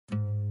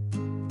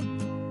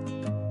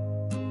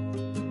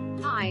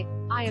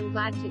I am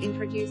glad to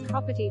introduce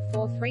property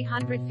for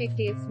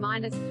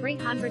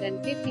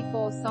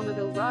 350th-354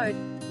 Somerville Road,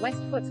 West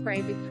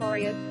Footscray,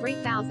 Victoria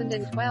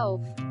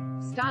 3012.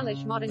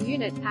 Stylish modern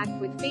unit packed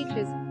with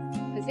features.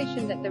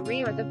 Positioned at the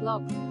rear of the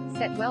block,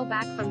 set well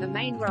back from the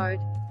main road,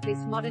 this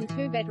modern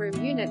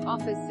two-bedroom unit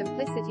offers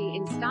simplicity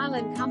in style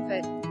and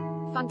comfort.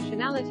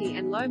 Functionality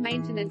and low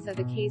maintenance are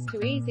the keys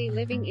to easy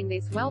living in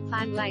this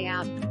well-planned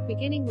layout,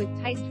 beginning with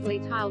tastefully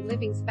tiled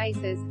living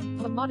spaces,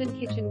 a modern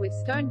kitchen with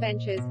stone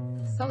benches,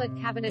 solid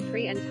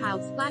cabinetry and tiled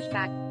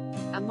splashback,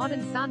 a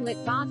modern sunlit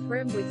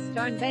bathroom with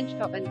stone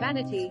benchtop and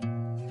vanity,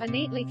 a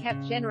neatly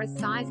kept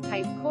generous-sized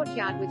paved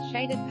courtyard with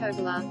shaded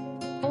pergola.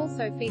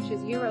 Also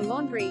features Euro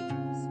laundry,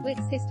 split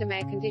system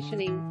air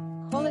conditioning,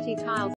 quality tiles,